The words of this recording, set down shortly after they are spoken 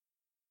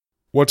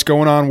What's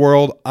going on,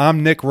 world?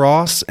 I'm Nick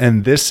Ross,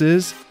 and this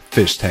is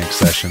Fish Tank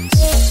Sessions.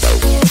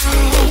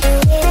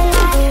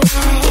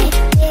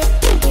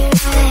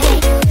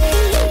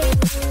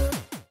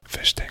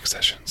 Fish Tank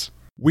Sessions.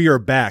 We are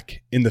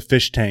back in the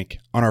fish tank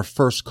on our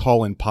first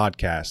call-in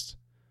podcast.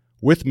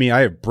 With me,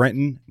 I have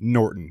Brenton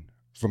Norton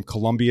from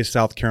Columbia,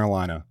 South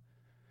Carolina.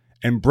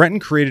 And Brenton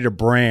created a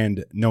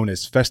brand known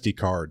as Festi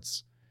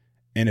Cards.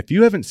 And if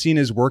you haven't seen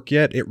his work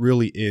yet, it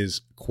really is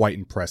quite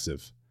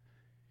impressive.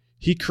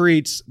 He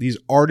creates these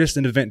artist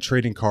and event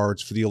trading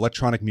cards for the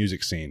electronic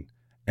music scene,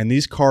 and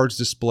these cards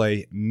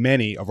display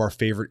many of our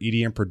favorite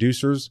EDM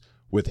producers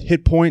with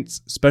hit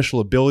points,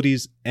 special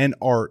abilities, and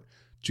art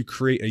to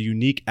create a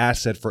unique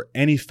asset for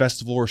any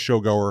festival or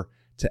showgoer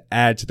to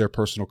add to their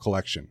personal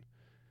collection.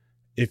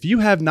 If you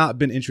have not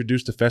been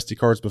introduced to Festi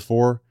Cards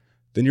before,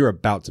 then you're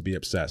about to be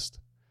obsessed.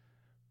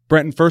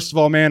 Brenton, first of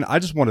all, man, I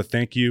just want to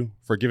thank you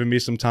for giving me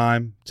some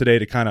time today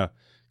to kind of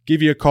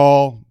give you a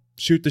call,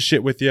 shoot the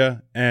shit with you,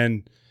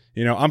 and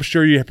you know, I'm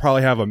sure you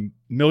probably have a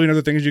million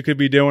other things you could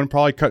be doing,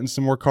 probably cutting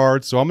some more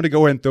cards. So I'm going to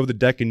go ahead and throw the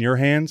deck in your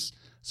hands.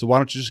 So why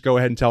don't you just go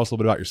ahead and tell us a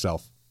little bit about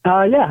yourself?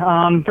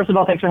 First of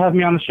all, thanks for having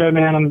me on the show,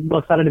 man. I'm real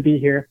excited to be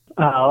here.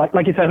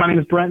 Like you said, my name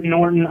is Brenton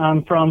Norton.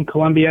 I'm from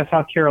Columbia,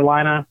 South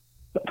Carolina.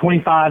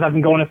 25. I've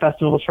been going to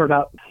festivals for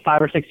about 5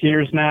 or 6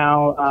 years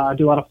now. I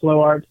do a lot of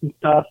flow arts and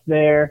stuff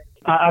there.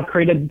 I've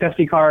created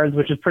Festi Cards,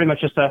 which is pretty much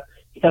just a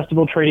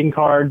festival trading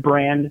card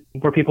brand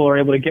where people are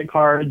able to get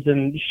cards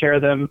and share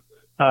them.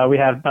 We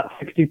have about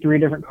 63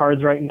 different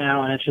cards right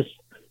now, and it's just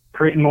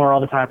creating more all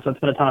the time. So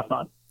it's been a ton of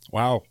fun.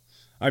 Wow.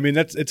 I mean,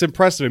 it's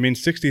impressive. I mean,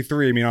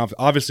 63, I mean,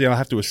 obviously I'll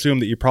have to assume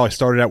that you probably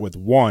started out with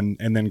one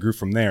and then grew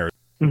from there.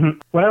 Mm-hmm.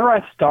 Whenever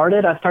I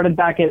started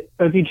back at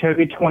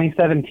Okeechobee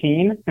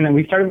 2017, and then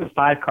we started with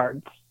 5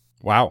 cards.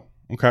 Wow.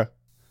 Okay.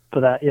 For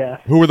that,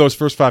 yeah. Who were those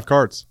first 5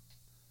 cards?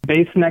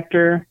 Bass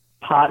Nectar,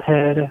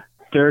 Pothead,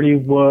 Dirty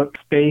Wook,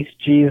 Space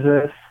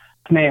Jesus,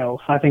 Snails,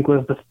 I think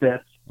was the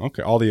 5th.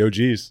 Okay, all the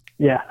OGs.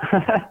 Yeah.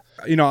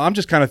 You know, I'm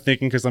just kind of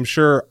thinking, because I'm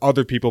sure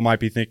other people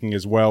might be thinking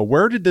as well,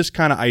 where did this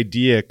kind of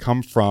idea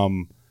come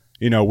from,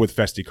 you know, with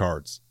Festi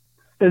Cards?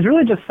 It was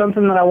really just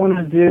something that I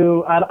wanted to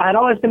do. I'd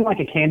always been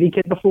like a candy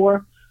kid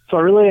before, so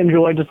I really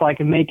enjoyed just like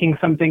making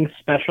something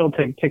special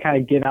to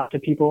kind of give out to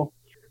people.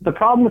 The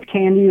problem with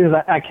candy is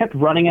I kept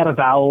running out of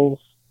vowels,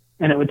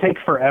 and it would take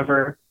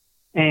forever.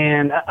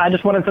 And I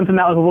just wanted something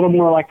that was a little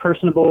more like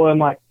personable and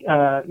like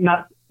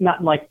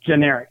not like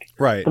generic,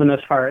 right, for the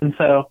most part. And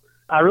so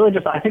I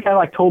think I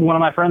like told one of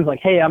my friends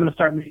like, hey, I'm going to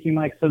start making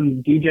like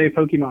some DJ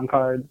Pokemon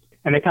cards.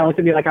 And they kind of looked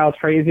at me like I was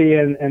crazy.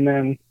 And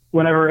then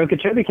whenever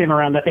Okeechobee came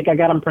around, I think I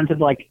got them printed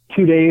like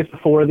 2 days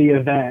before the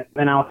event.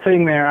 And I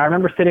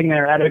remember sitting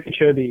there at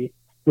Okeechobee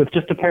with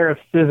just a pair of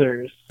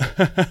scissors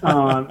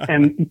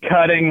and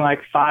cutting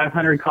like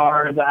 500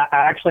 cards. I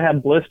actually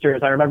had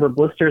blisters. I remember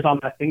blisters on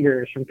my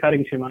fingers from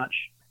cutting too much.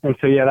 And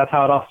so, yeah, that's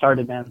how it all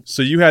started, man.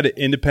 So you had to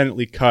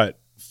independently cut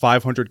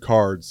 500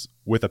 cards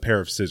with a pair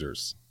of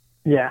scissors.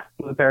 Yeah,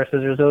 with a pair of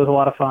scissors. It was a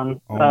lot of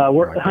fun. Oh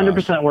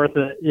 100% worth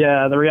it.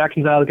 Yeah, the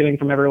reactions I was getting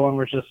from everyone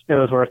was it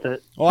was worth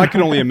it. Well, I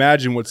can only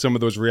imagine what some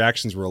of those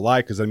reactions were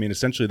like, because, I mean,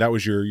 essentially that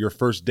was your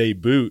first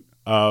debut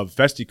of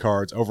Festi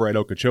Cards over at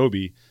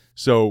Okeechobee.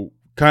 So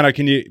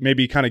can you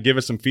maybe give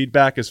us some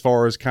feedback as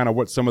far as kind of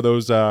what some of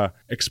those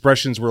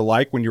expressions were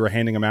like when you were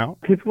handing them out?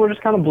 People were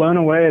just kind of blown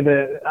away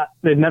that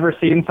they'd never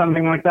seen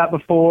something like that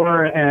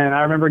before. And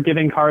I remember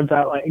giving cards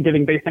out, like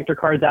giving Bass Nectar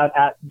cards out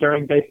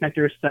during Bass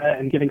Nectar's set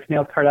and giving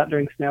Snail's card out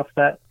during Snail's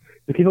set.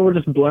 And people were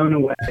just blown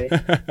away. It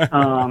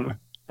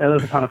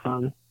was a ton of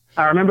fun.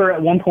 I remember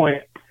at one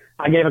point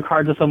I gave a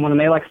card to someone and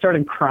they like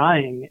started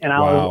crying, and I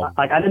was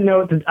like, I didn't know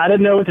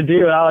what to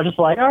do. I was just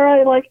like, all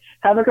right, like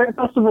have a great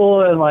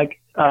festival. And like,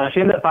 she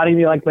ended up finding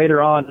me like later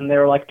on, and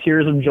there were like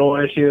tears of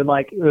joy. It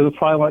was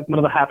probably like one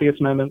of the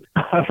happiest moments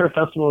of her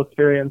festival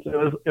experience.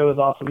 It was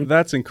awesome.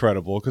 That's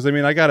incredible. Because I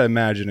mean, I got to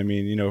imagine, I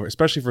mean, you know,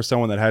 especially for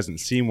someone that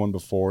hasn't seen one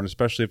before, and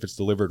especially if it's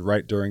delivered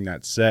right during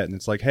that set, and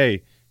it's like,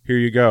 hey, here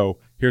you go.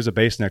 Here's a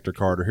Bass Nectar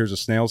card, or here's a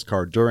Snails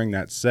card during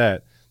that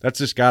set. That's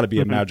just got to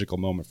be a magical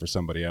moment for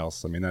somebody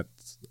else. I mean,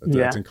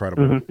 that's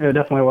incredible. Mm-hmm. It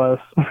definitely was.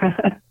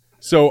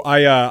 So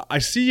I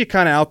see you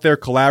kind of out there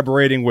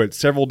collaborating with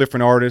several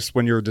different artists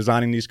when you're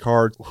designing these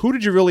cards. Who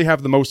did you really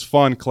have the most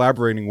fun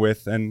collaborating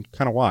with, and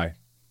kind of why?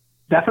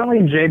 Definitely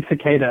Jade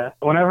Cicada.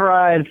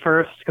 Whenever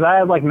because I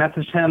had like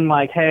messaged him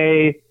like,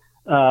 hey,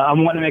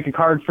 I'm wanting to make a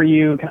card for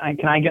you.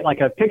 Can I get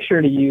like a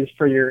picture to use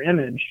for your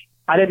image?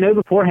 I didn't know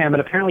beforehand, but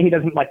apparently he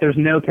doesn't, like, there's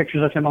no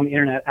pictures of him on the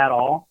internet at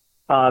all.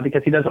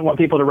 Because he doesn't want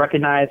people to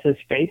recognize his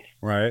face.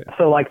 Right.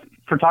 So, like, there's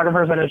no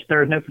photographers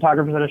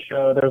at a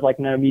show. There's,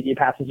 like, no media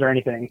passes or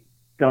anything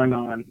going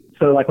on.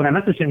 So, like, when I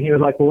messaged him, he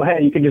was like, well,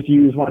 hey, you can just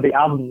use one of the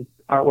album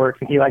artworks.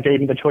 And he, like, gave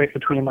me the choice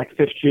between, like,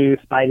 Fish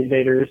Juice, Bite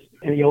Invaders,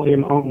 and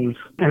Eolium Ohms.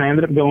 And I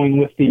ended up going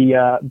with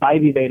the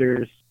Bite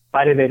Invaders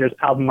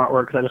album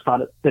artwork because I just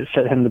thought it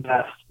fit him the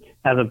best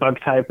as a bug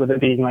type, with it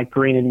being, like,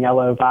 green and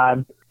yellow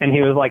vibe. And he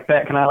was like,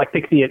 can I, like,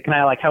 fix can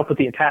I, like, help with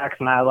the attacks?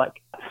 And I, like,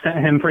 sent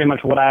him pretty much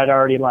what I had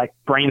already like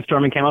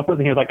brainstormed and came up with,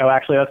 and he was like, "Oh,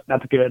 actually,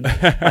 that's good.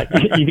 Like,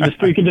 you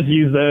can just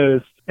use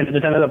those," and it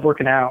just ended up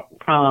working out.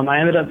 I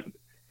ended up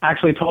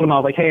actually told him, I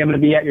was like, "Hey, I'm going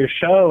to be at your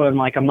show in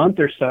like a month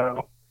or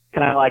so.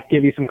 Can I like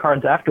give you some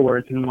cards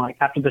afterwards?" And like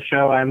after the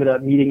show, I ended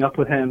up meeting up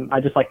with him. I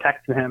just like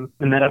texted him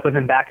and met up with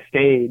him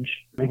backstage,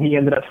 and he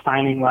ended up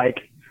signing like.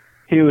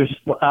 I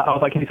was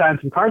like, "Can you sign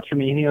some cards for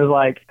me?" And he was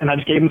like, and I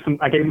gave him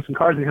some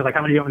cards, and he was like,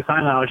 "How many do you want me to sign?"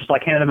 And I was just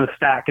like, handed him a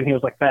stack, and he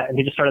was like, "Bet." And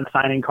he just started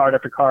signing card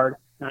after card.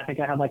 And I think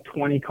I had like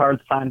 20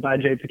 cards signed by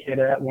Jay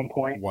Takeda at one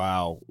point.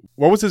 Wow.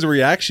 What was his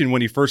reaction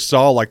when he first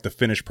saw like the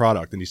finished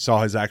product and he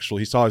saw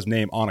his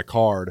name on a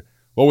card?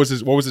 What was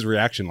his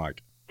reaction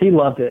like? He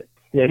loved it.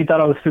 Yeah, he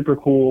thought it was super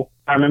cool.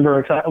 I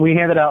remember we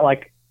handed out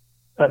like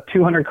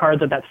 200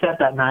 cards at that set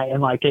that night and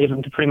like gave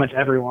them to pretty much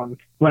everyone.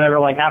 Whenever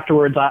like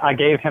afterwards I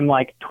gave him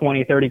like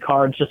 20-30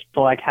 cards just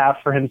to like have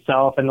for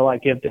himself and to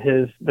like give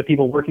to the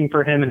people working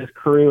for him and his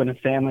crew and his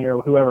family or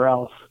whoever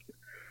else.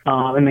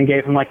 And then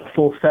gave him like a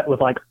full set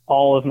with like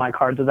all of my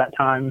cards at that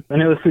time.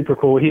 And it was super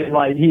cool. He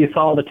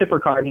saw the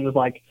tipper card and he was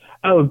like,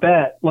 "Oh,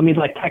 bet. Let me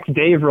like text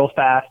Dave real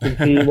fast and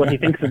see what he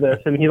thinks of this."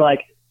 And he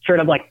like straight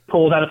up like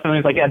pulls out his phone.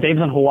 He's like, "Yeah, Dave's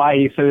in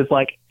Hawaii, so he's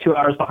like 2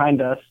 hours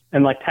behind us,"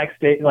 and like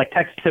text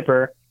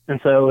Tipper. And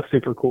so it was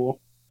super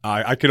cool.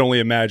 I could only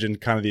imagine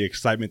kind of the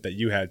excitement that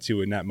you had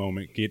too in that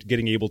moment,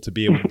 getting able to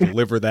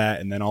deliver that,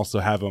 and then also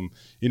have him,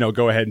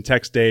 go ahead and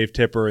text Dave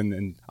Tipper,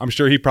 and I'm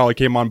sure he probably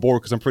came on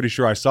board because I'm pretty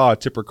sure I saw a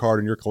Tipper card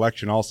in your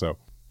collection also.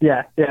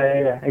 Yeah,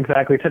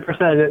 exactly. Tipper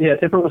said,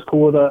 Tipper was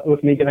cool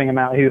with me giving him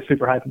out. He was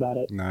super hyped about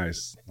it.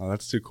 Nice. Oh,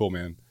 that's too cool,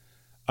 man.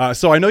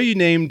 So I know you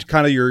named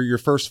kind of your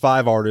first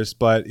 5 artists,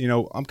 but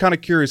I'm kind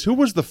of curious, who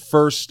was the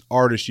first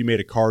artist you made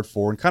a card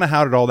for, and kind of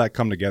how did all that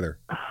come together?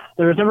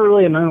 There was never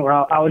really a moment where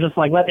I was just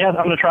like, I'm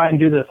going to try and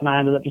do this. And I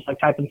ended up just like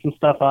typing some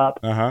stuff up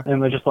and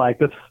was just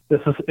like, I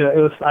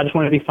just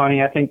wanted to be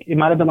funny. I think it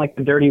might've been like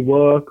the Dirty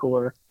Wook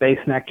or Bass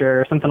Nectar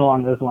or something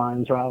along those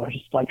lines where I was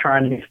just like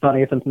trying to be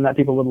funny, something that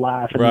people would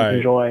laugh and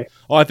enjoy.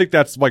 Well, I think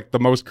that's like the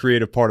most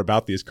creative part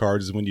about these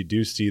cards is when you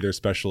do see their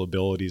special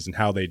abilities and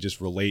how they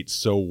just relate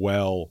so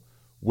well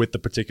with the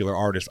particular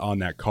artist on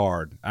that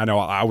card. I know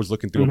I was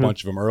looking through a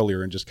bunch of them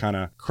earlier and just kind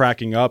of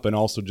cracking up and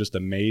also just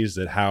amazed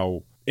at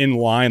how in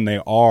line they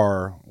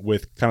are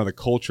with kind of the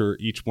culture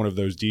each one of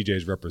those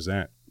DJs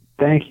represent.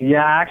 Thank you.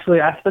 Yeah, actually,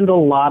 I spend a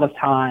lot of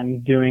time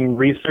doing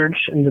research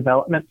and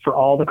development for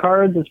all the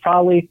cards. It's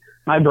probably,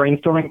 my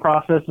brainstorming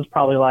process is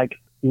probably like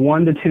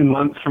 1 to 2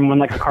 months from when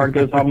like a card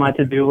goes on my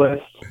to-do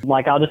list.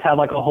 Like I'll just have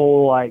like a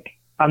whole like,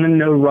 I'm in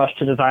no rush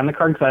to design the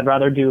card because I'd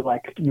rather do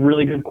like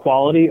really good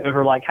quality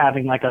over like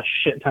having like a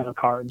shit ton of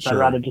cards. Sure. I'd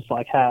rather just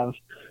like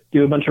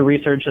do a bunch of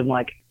research and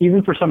like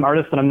even for some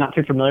artists that I'm not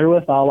too familiar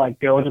with, I'll like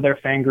go into their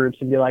fan groups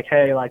and be like,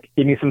 "Hey, like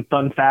give me some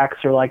fun facts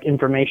or like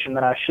information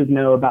that I should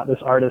know about this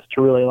artist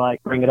to really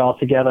like bring it all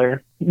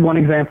together." One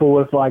example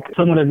was like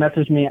someone had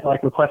messaged me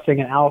like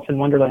requesting an Alice in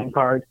Wonderland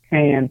card,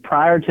 and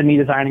prior to me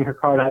designing her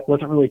card, I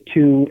wasn't really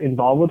too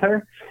involved with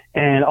her.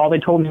 And all they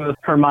told me was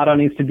her motto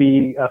needs to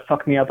be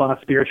 "fuck me up on a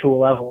spiritual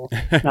level."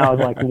 And I was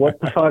like, "What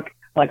the fuck?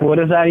 Like, what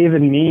does that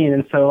even mean?"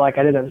 And so like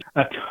I did a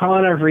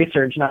ton of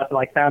research and I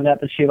like found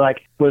out that she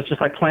like was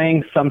just like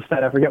playing some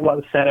set. I forget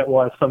what set it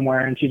was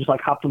somewhere, and she just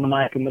like hopped on the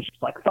mic and was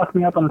just like, "Fuck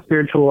me up on a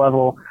spiritual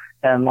level."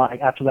 And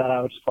like after that,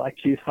 I was just like,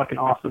 she's fucking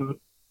awesome.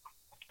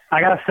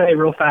 I gotta say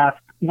real fast,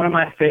 one of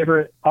my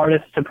favorite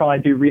artists to probably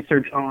do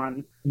research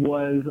on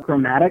was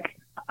Gramatik.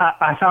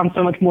 I found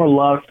so much more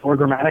love for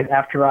Gramatik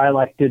after I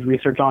like did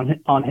research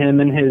on him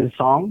and his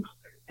songs.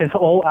 His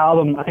whole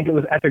album, I think it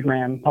was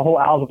Epigram, the whole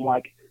album,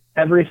 like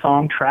every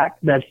song track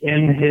that's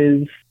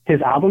in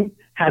his album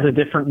has a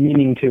different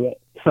meaning to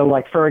it. So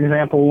like for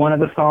example, one of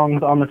the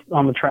songs on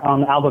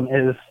the album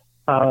is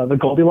the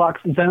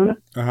Goldilocks Zone.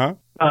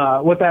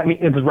 What that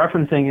is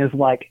referencing is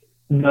like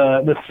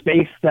the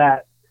space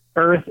that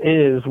Earth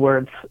is, where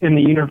it's in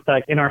the universe,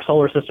 like in our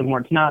solar system,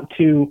 where it's not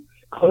too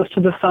close to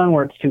the sun,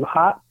 where it's too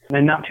hot,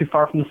 and not too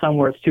far from the sun,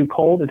 where it's too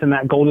cold. It's in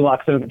that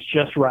Goldilocks zone that's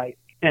just right.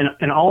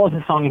 And all of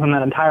the songs on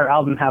that entire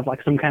album have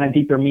like some kind of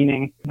deeper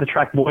meaning. The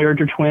track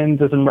Voyager Twins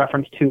is in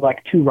reference to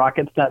like 2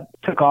 rockets that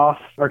took off,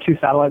 or 2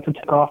 satellites that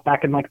took off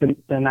back in like the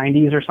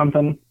 90s or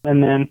something.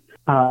 And then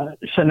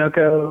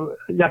Shinoko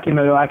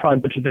Yakimoto, I probably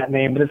butchered that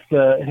name, but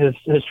it's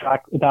his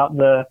track about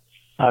the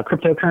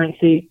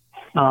cryptocurrency.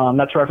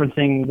 That's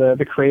referencing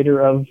the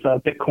creator of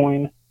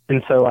Bitcoin.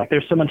 And so like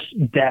there's so much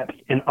depth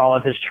in all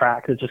of his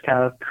tracks. It just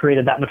kind of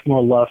created that much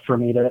more love for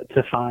me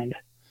to find.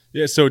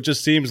 Yeah, so it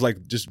just seems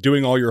like just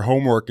doing all your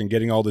homework and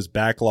getting all this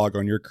backlog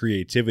on your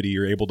creativity,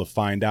 you're able to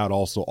find out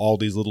also all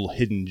these little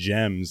hidden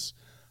gems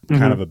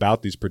kind of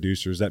about these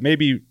producers that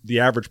maybe the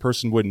average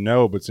person wouldn't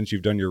know, but since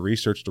you've done your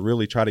research to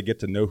really try to get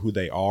to know who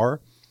they are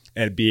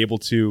and be able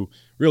to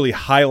really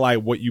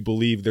highlight what you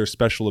believe their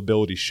special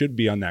ability should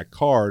be on that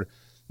card,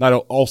 that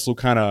also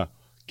kind of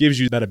gives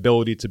you that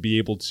ability to be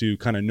able to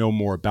kind of know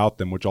more about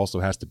them, which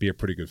also has to be a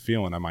pretty good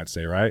feeling, I might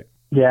say, right?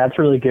 Yeah, it's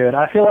really good.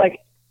 I feel like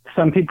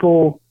some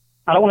people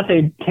I don't want to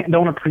say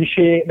don't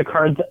appreciate the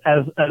cards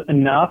as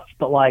enough,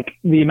 but like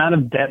the amount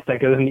of depth that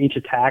goes into each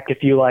attack, if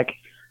you like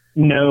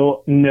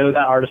know that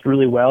artist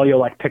really well, you'll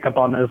like pick up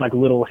on those like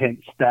little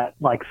hints that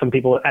like some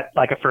people at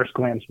like a first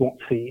glance won't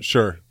see.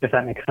 Sure. If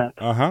that makes sense.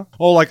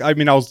 Well, like, I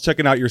mean, I was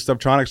checking out your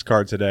Subtronics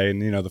card today,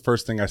 and, you know, the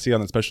first thing I see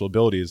on the special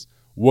ability is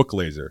Wook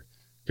Laser.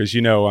 Because,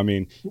 you know, I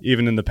mean,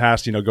 even in the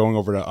past, you know, going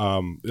over to,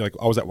 like,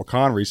 I was at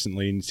Wakan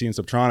recently and seeing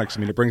Subtronics, I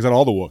mean, it brings out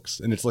all the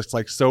Wooks. And it's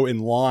like so in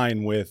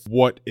line with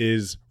what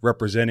is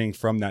representing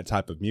from that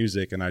type of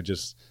music. And it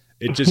just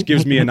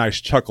gives me a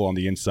nice chuckle on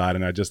the inside,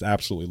 and I just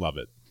absolutely love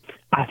it.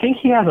 I think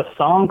he has a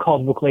song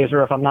called Wook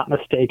Laser, if I'm not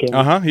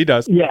mistaken. He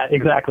does. Yeah,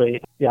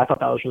 exactly. Yeah, I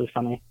thought that was really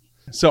funny.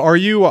 So are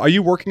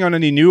you working on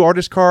any new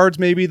artist cards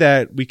maybe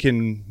that we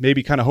can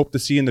maybe kind of hope to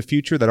see in the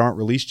future that aren't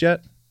released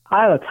yet?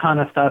 I have a ton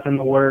of stuff in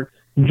the works.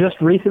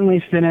 Just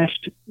recently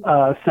finished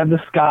Seb the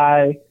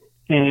Sky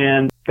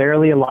and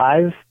Barely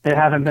Alive. They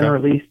haven't been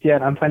released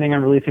yet. I'm planning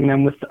on releasing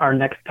them with our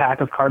next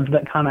pack of cards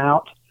that come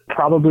out,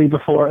 probably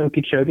before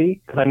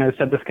Okeechobee, because I know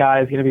Seb the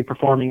Sky is going to be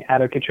performing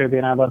at Okeechobee,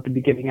 and I'd love to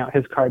be giving out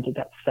his cards at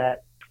that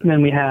set. And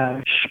then we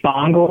have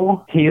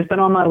Spangle. He has been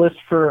on my list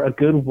for a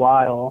good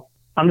while.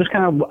 I'm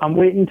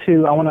waiting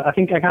I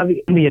think I got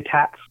the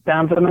attacks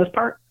down for the most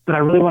part, but I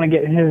really want to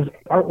get his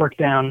artwork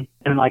down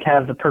and like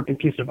have the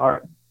perfect piece of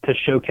art to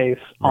showcase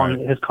on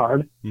his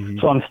card. Mm-hmm.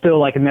 So I'm still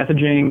like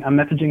messaging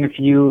a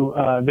few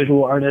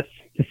visual artists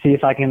to see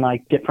if I can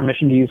like get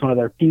permission to use one of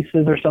their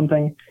pieces or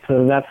something.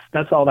 So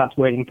that's all that's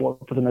waiting for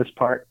the most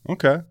part.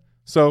 Okay.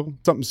 So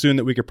something soon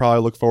that we could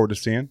probably look forward to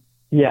seeing.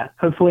 Yeah,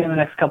 hopefully in the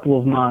next couple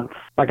of months.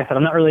 Like I said,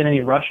 I'm not really in any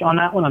rush on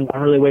that one.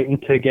 I'm really waiting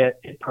to get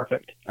it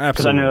perfect. Absolutely.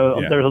 Because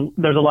I know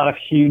there's a lot of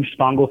huge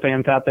Spangle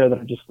fans out there that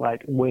are just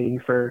like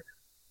waiting for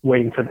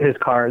his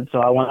card.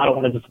 So I don't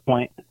want to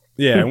disappoint.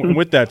 Yeah, and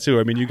with that too,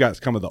 I mean, you got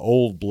some of the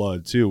old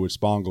blood too with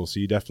Spangle, so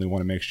you definitely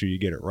want to make sure you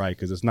get it right,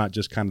 because it's not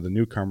just kind of the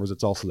newcomers;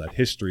 it's also that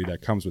history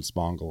that comes with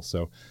Spangle.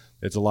 So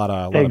it's a lot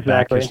of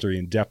back history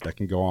and depth that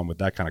can go on with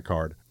that kind of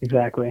card.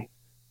 Exactly.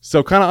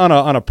 So kind of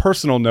on a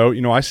personal note,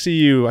 you know, I see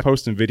you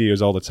posting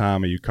videos all the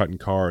time of you cutting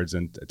cards,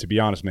 and to be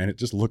honest, man, it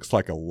just looks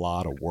like a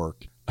lot of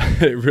work.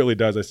 It really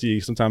does. I see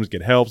you sometimes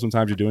get help,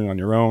 sometimes you're doing it on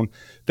your own.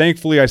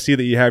 Thankfully, I see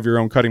that you have your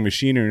own cutting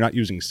machine and you're not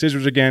using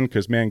scissors again,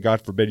 because, man,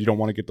 God forbid you don't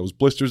want to get those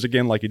blisters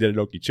again like you did at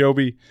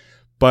Okeechobee.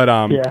 But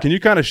Can you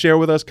kind of share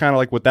with us kind of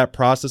like what that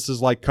process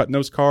is like, cutting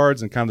those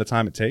cards and kind of the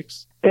time it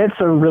takes? It's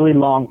a really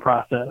long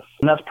process.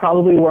 And that's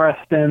probably where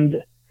I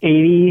spend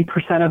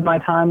 80% of my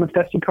time with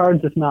Festy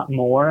cards, if not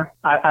more.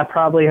 I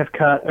probably have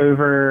cut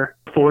over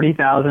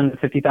 40,000 to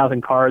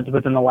 50,000 cards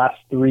within the last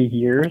 3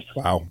 years.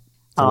 Wow.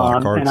 A lot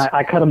of cards. And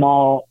I cut them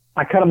all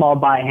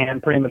by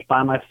hand, pretty much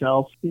by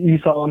myself. You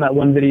saw in that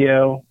one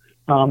video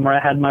where I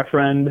had my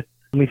friend,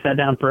 we sat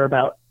down for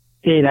about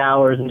 8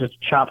 hours and just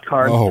chopped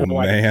cards till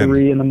like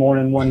 3 a.m.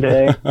 one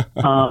day,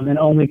 and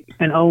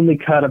only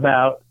cut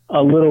about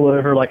a little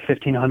over like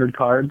 1,500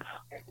 cards.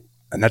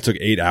 And that took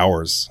 8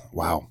 hours.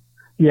 Wow.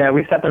 Yeah,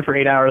 we sat there for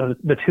 8 hours,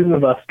 the two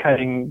of us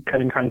cutting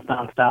cards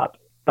nonstop.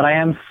 But I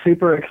am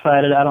super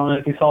excited. I don't know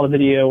if you saw the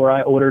video where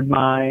I ordered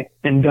my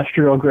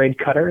industrial grade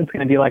cutter. It's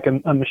going to be like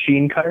a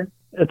machine cutter.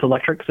 It's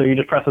electric, so you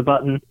just press a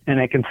button and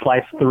it can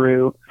slice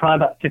through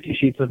probably about 50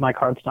 sheets of my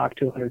cardstock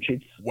to 100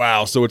 sheets.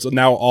 Wow, so it's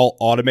now all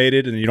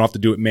automated and you don't have to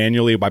do it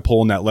manually by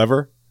pulling that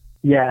lever?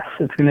 Yes,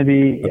 it's going to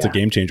be... That's a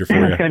game changer for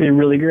you. It's going to be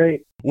really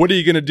great. What are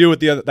you going to do with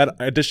that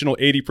additional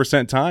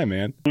 80% time,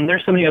 man?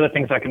 There's so many other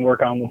things I can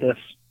work on with this.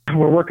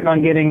 We're working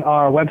on getting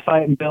our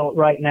website built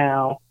right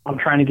now. I'm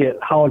trying to get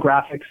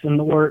holographics in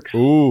the works.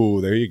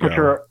 Ooh, there you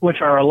go.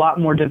 Which are a lot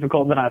more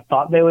difficult than I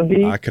thought they would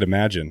be. I could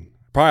imagine.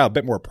 Probably a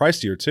bit more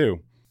pricier,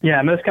 too.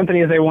 Yeah, most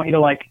companies, they want you to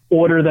like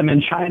order them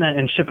in China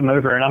and ship them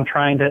over, and I'm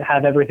trying to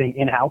have everything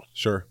in-house.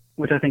 Sure.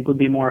 Which I think would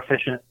be more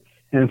efficient.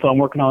 And so I'm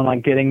working on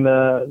like getting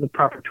the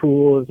proper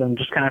tools and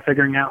just kind of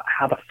figuring out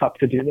how the fuck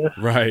to do this.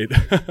 Right.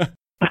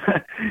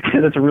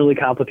 That's really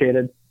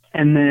complicated.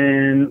 And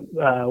then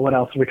what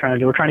else are we trying to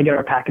do? We're trying to get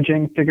our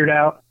packaging figured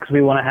out, because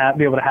we want to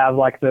be able to have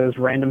like those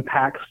random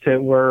packs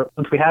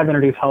once we have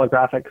introduced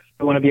holographics,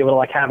 we want to be able to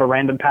like have a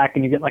random pack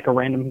and you get like a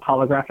random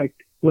holographic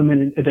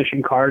limited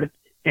edition card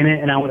in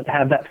it. And I want it to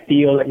have that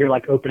feel that you're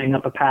like opening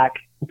up a pack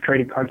of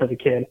trading cards as a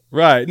kid.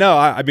 Right. No,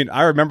 I mean,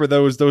 I remember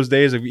those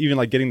days of even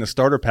like getting the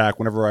starter pack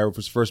whenever I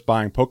was first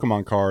buying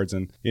Pokemon cards.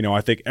 And, you know,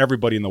 I think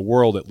everybody in the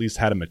world at least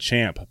had a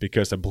Machamp,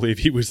 because I believe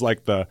he was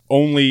like the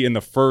only in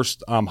the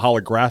first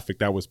holographic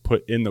that was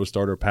put in those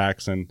starter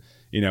packs. And,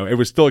 you know, it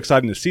was still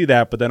exciting to see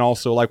that. But then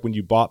also like when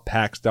you bought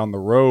packs down the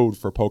road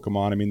for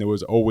Pokemon, I mean, there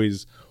was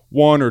always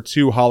 1 or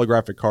 2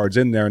 holographic cards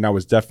in there, and that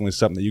was definitely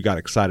something that you got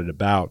excited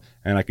about.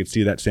 And I could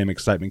see that same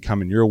excitement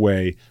coming your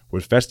way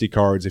with Festy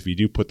cards if you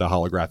do put the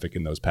holographic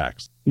in those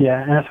packs.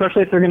 Yeah, and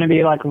especially if they're going to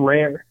be like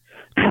rare.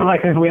 Like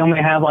if we only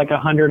have like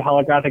 100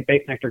 holographic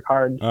Base Nectar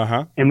cards,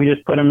 and we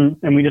just put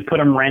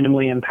them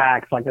randomly in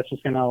packs, like that's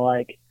just going to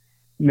like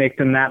make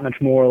them that much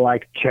more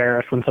like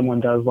cherished when someone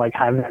does like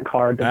have that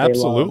card that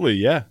Absolutely,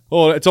 they love. yeah.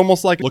 Well, it's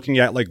almost like looking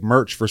at like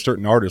merch for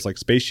certain artists, like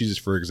Space Jesus,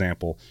 for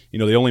example. You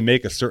know, they only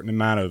make a certain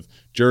amount of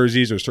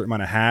jerseys or a certain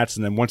amount of hats,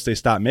 and then once they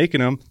stop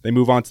making them, they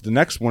move on to the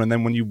next one. And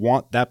then when you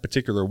want that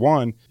particular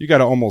one, you got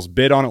to almost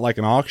bid on it like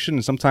an auction.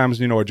 And sometimes,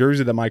 you know, a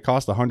jersey that might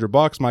cost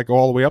 $100 might go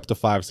all the way up to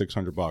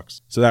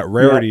 $500-600. So that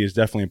rarity is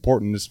definitely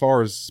important as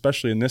far as,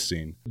 especially in this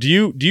scene. Do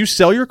you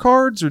sell your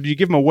cards or do you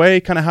give them away?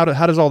 Kind of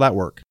how does all that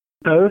work?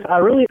 Both. I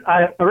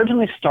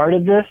originally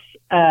started this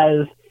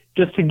as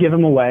just to give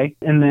them away,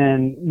 and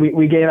then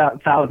we gave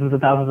out thousands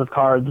and thousands of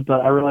cards,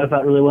 but I realized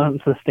that really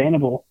wasn't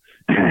sustainable.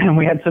 And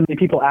we had so many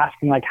people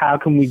asking, like, how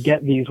can we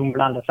get these when we're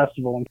not at a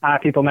festival? And I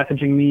have people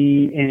messaging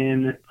me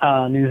in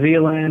New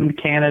Zealand,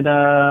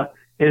 Canada,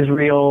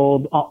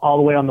 Israel, all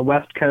the way on the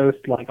West Coast,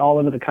 like all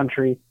over the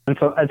country. And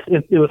so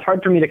it was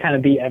hard for me to kind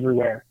of be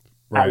everywhere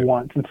at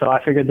once. And so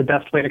I figured the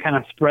best way to kind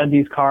of spread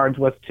these cards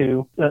was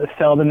to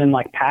sell them in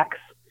like packs.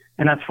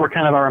 And that's where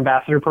kind of our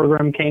ambassador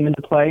program came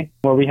into play,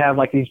 where we have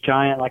like these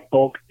giant like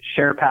bulk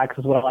share packs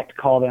is what I like to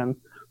call them,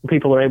 where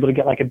people are able to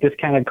get like a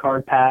discounted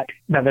card pack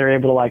that they're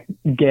able to like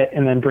get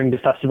and then bring to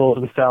festivals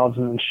themselves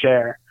and then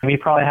share. And we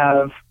probably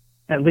have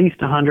at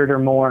least 100 or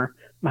more.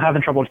 I'm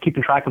having trouble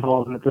keeping track of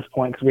all of them at this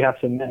point because we have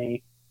so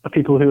many of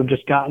people who have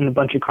just gotten a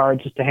bunch of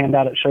cards just to hand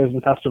out at shows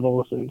and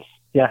festivals. And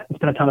yeah, it's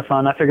been a ton of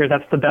fun. I figured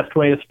that's the best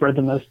way to spread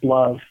the most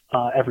love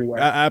everywhere.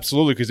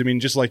 Absolutely. Because, I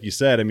mean, just like you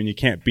said, I mean, you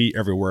can't be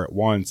everywhere at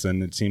once.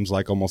 And it seems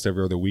like almost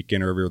every other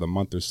weekend or every other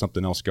month there's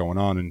something else going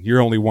on. And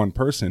you're only one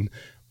person.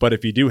 But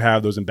if you do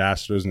have those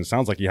ambassadors, and it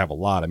sounds like you have a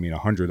lot, I mean,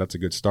 100, that's a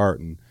good start.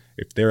 And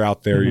if they're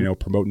out there, you know,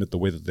 promoting it the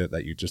way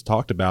that you just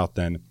talked about,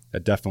 then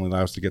it definitely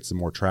allows us to get some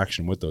more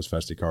traction with those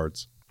Festi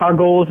cards. Our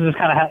goal is to just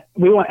kind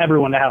of we want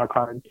everyone to have a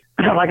card.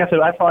 Like I said,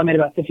 I probably made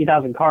about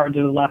 50,000 cards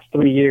in the last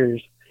 3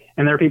 years.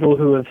 And there are people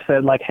who have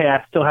said, like, hey,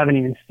 I still haven't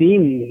even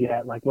seen these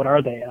yet. Like, what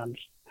are they? And I'm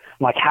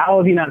like, how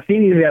have you not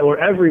seen these yet? We're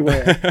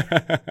everywhere.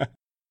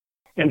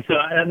 And so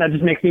that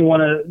just makes me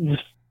want to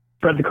just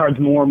spread the cards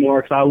more and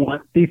more because I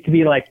want these to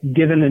be, like,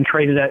 given and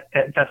traded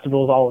at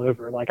festivals all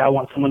over. Like, I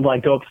want someone to,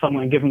 like, go up to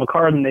someone and give them a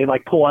card and they,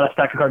 like, pull out a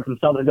stack of cards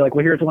themselves. They'd be like,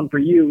 well, here's one for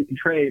you. We can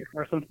trade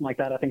or something like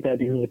that. I think that'd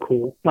be really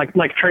cool. Like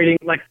trading,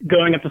 like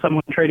going up to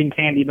someone and trading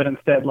candy, but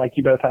instead, like,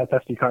 you both have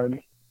Festi cards.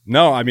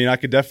 No, I mean, I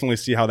could definitely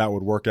see how that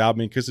would work out. I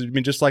mean, because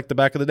just like the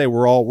back of the day,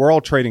 we're all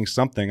trading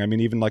something. I mean,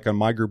 even like on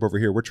my group over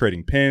here, we're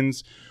trading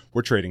pins,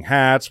 we're trading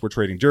hats, we're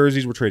trading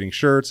jerseys, we're trading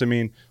shirts. I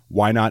mean,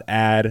 why not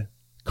add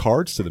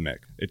cards to the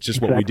mix? It's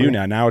just what we do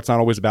now. Now it's not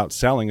always about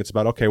selling. It's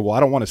about, okay, well, I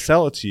don't want to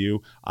sell it to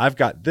you. I've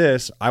got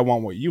this. I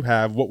want what you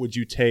have. What would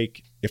you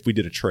take if we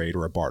did a trade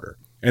or a barter?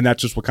 And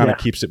that's just what kind of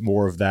keeps it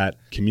more of that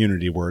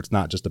community where it's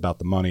not just about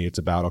the money. It's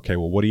about, okay,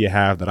 well, what do you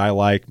have that I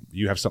like?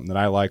 You have something that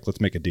I like. Let's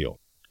make a deal.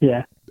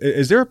 Yeah.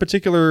 Is there a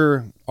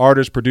particular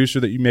artist,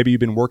 producer that you've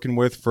been working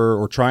with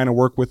or trying to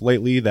work with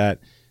lately that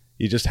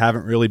you just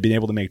haven't really been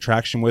able to make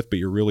traction with, but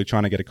you're really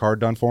trying to get a card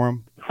done for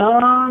them?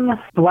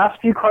 The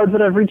last few cards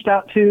that I've reached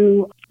out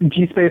to,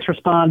 G-Space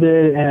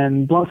responded,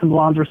 and Blunts and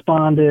Blondes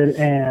responded,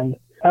 and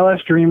LS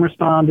Dream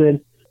responded.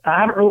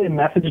 I haven't really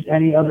messaged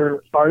any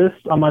other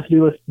artists on my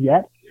to-do list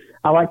yet.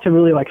 I like to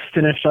really, like,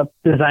 finish up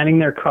designing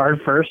their card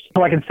first.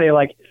 So I can say,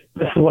 like,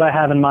 this is what I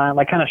have in mind,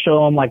 like kind of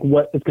show them like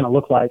what it's going to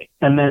look like.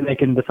 And then they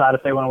can decide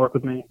if they want to work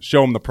with me.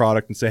 Show them the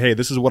product and say, hey,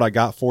 this is what I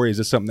got for you. Is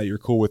this something that you're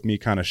cool with me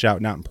kind of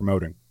shouting out and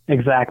promoting?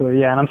 Exactly.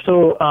 Yeah. And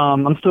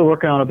I'm still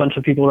working on a bunch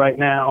of people right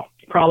now.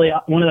 Probably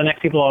one of the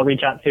next people I'll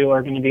reach out to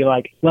are going to be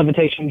like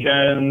Levitation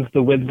Jones,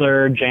 the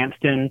Whittler,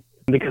 Janston,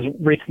 because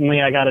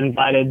recently I got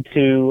invited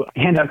to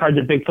hand out cards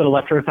at Bigfoot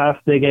Electrofest.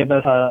 They gave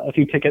us a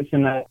few tickets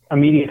in the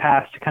immediate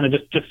past to kind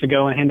of just to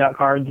go and hand out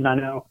cards. And I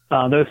know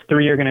those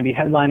three are going to be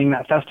headlining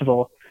that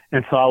festival.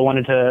 And so I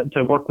wanted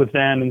to work with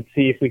them and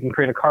see if we can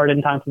create a card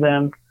in time for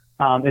them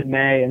in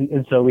May.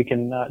 And so we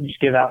can just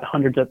give out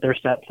hundreds at their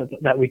steps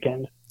that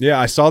weekend. Yeah,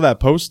 I saw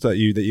that post that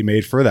you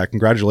made for that.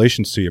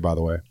 Congratulations to you, by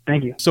the way.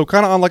 Thank you. So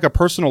kind of on like a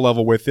personal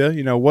level with you,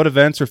 you know, what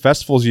events or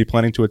festivals are you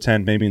planning to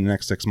attend maybe in the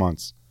next 6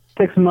 months?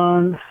 6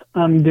 months.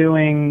 I'm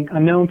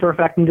known for a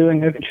fact I'm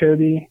doing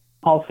Okeechobee,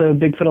 also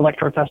Bigfoot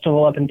Electro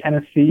Festival up in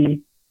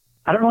Tennessee.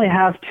 I don't really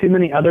have too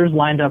many others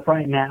lined up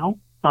right now.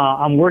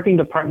 I'm working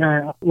to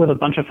partner with a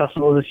bunch of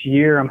festivals this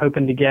year. I'm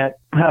hoping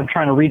I'm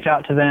trying to reach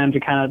out to them to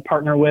kind of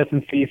partner with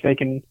and see if they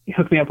can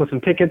hook me up with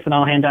some tickets, and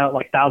I'll hand out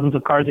like thousands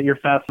of cards at your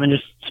fest and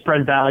just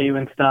spread value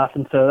and stuff.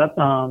 And so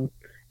that's,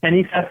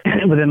 any fest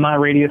within my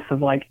radius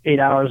of like 8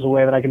 hours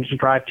away that I can just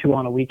drive to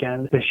on a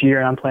weekend this year.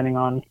 And I'm planning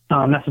on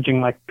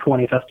messaging like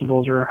 20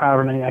 festivals or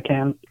however many I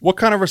can. What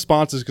kind of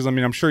responses? Because I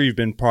mean, I'm sure you've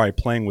been probably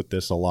playing with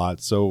this a lot.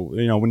 So,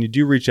 you know, when you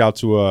do reach out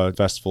to a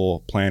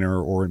festival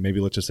planner, or maybe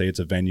let's just say it's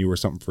a venue or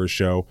something for a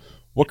show,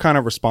 what kind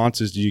of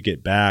responses do you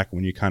get back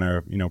when you kind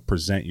of, you know,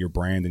 present your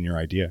brand and your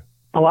idea?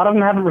 A lot of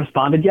them haven't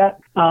responded yet.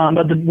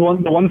 But the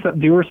ones that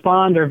do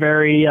respond are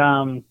very,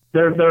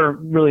 they're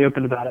really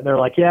open about it. They're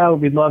like, yeah,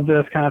 we'd love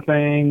this kind of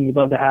thing. We'd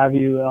love to have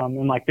you.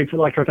 And like Bigfoot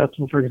Electro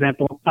Festival, for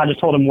example, I just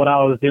told him what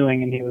I was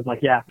doing, and he was like,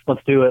 yeah,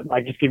 let's do it.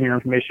 Like, just give me your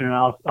information, and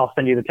I'll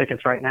send you the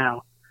tickets right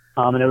now.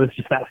 And it was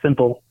just that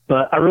simple.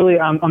 But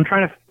I'm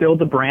trying to build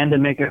the brand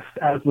and make us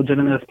as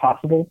legitimate as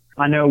possible.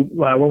 I know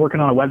we're working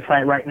on a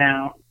website right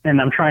now, and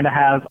I'm trying to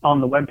have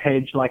on the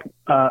webpage like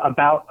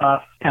about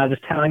us, kind of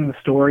just telling the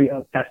story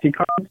of SD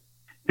cards,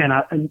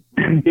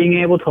 and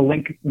being able to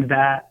link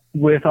that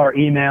with our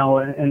email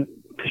and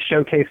to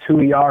showcase who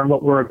we are and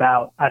what we're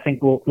about, I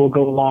think will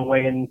go a long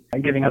way in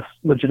giving us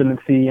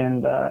legitimacy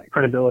and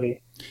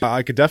credibility.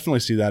 I could definitely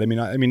see that. I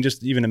mean,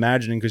 just even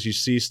imagining, because you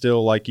see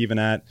still like even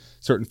at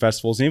certain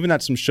festivals and even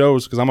at some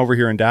shows, because I'm over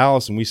here in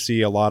Dallas and we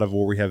see a lot of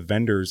where we have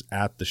vendors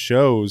at the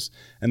shows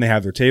and they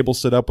have their tables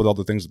set up with all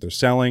the things that they're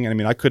selling. And I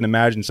mean, I couldn't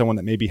imagine someone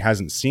that maybe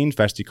hasn't seen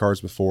Festi cards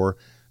before.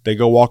 They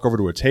go walk over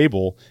to a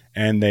table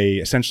and they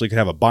essentially could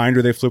have a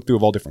binder they flip through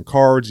of all different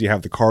cards. You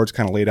have the cards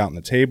kind of laid out on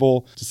the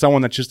table. To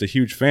someone that's just a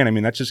huge fan, I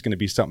mean, that's just going to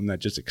be something that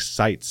just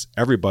excites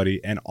everybody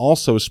and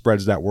also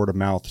spreads that word of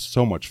mouth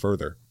so much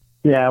further.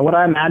 Yeah, what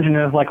I imagine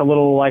is like a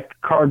little like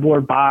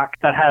cardboard box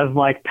that has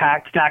like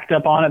packs stacked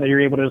up on it that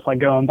you're able to just like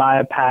go and buy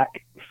a pack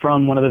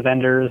from one of the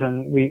vendors.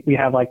 And we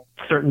have like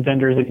certain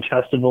vendors at each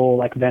festival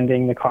like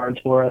vending the cards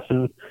for us.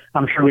 And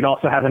I'm sure we'd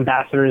also have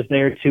ambassadors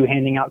there too,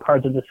 handing out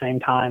cards at the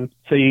same time.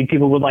 So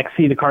people would like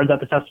see the cards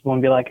at the festival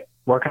and be like,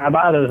 where can I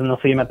buy those? And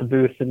they'll see them at the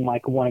booth and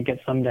like want to get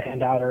some to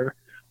hand out or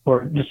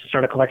just to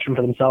start a collection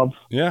for themselves.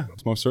 Yeah,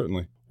 most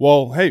certainly.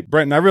 Well, hey,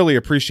 Brenton, I really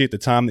appreciate the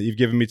time that you've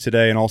given me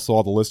today and also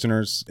all the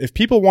listeners. If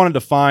people wanted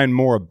to find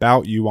more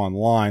about you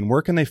online,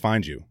 where can they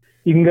find you?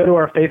 You can go to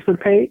our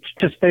Facebook page,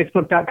 just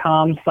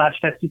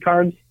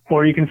facebook.com/FestiCards,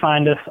 or you can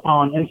find us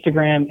on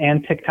Instagram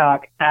and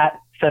TikTok at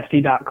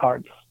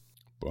Festi.cards.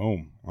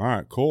 Boom. All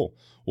right, cool.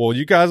 Well,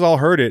 you guys all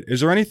heard it.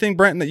 Is there anything,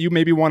 Brenton, that you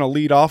maybe want to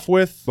lead off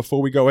with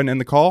before we go and end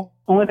the call?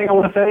 Only thing I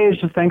want to say is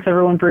just thanks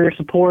everyone for your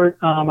support.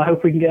 I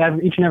hope we can get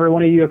each and every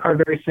one of you a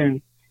card very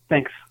soon.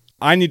 Thanks.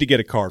 I need to get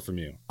a card from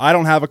you. I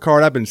don't have a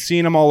card. I've been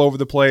seeing them all over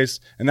the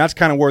place. And that's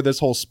kind of where this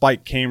whole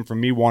spike came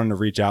from, me wanting to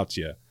reach out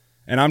to you.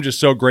 And I'm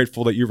just so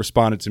grateful that you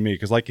responded to me.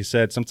 Because like you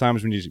said,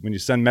 sometimes when you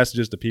send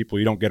messages to people,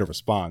 you don't get a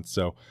response.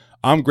 So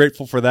I'm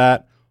grateful for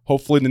that.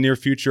 Hopefully in the near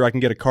future, I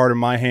can get a card in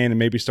my hand and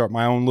maybe start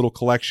my own little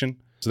collection.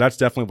 So that's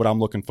definitely what I'm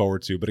looking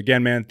forward to. But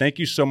again, man, thank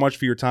you so much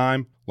for your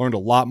time. Learned a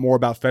lot more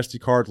about Festi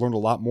cards, learned a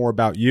lot more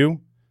about you.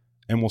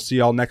 And we'll see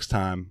y'all next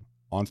time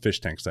on Fish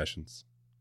Tank Sessions.